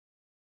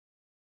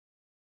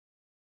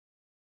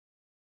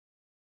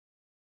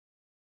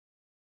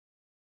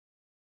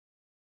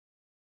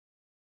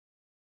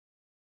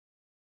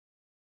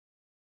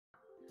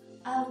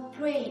I'll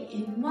pray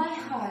in my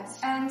heart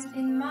and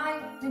in my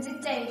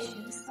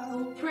meditations.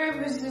 I'll pray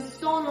with the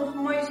song of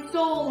my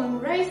soul and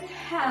raised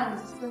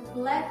hands. The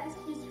blackest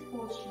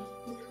misfortune,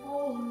 with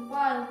whole and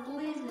wild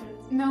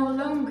blizzards, no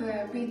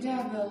longer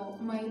bedevil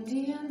my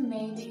dear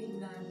native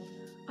land.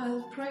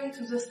 I'll pray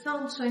to the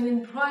sunshine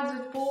in pride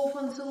that forth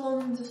and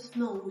along the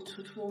snow which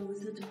would fall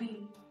with it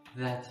be.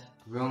 That,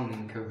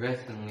 roaming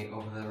caressingly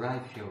over the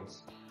rye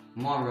fields,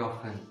 more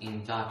often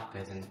in dark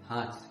peasant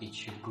huts it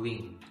should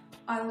gleam.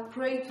 I'll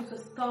pray to the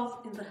stars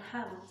in the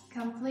heavens,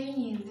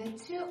 complaining that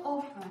too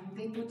often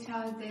they put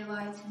out their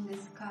light in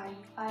the sky.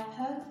 I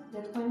hope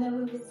that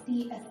whenever we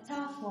see a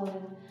star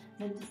fallen,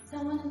 that to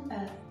someone on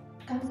earth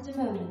comes the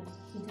moment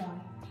to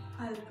die.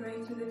 I'll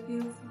pray to the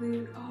fields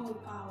with all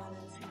power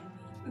that's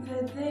in me,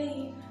 that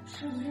they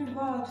should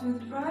reward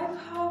with ripe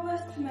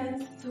harvest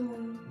men's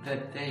toil,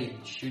 that they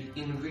should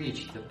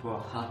enrich the poor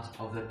hut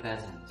of the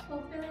peasant,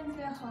 fulfilling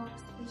their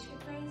hopes which he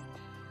placed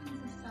in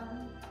the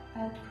sun.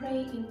 I'll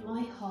pray in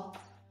my heart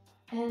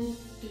and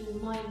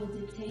in my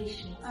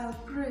meditation. I'll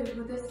pray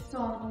with a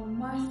song on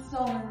my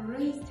soul and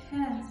raised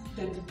hands,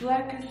 that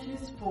blackest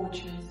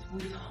misfortunes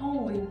with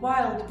holy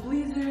wild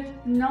blizzard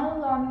no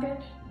longer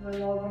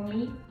will over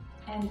me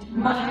and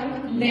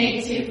my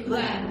native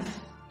land.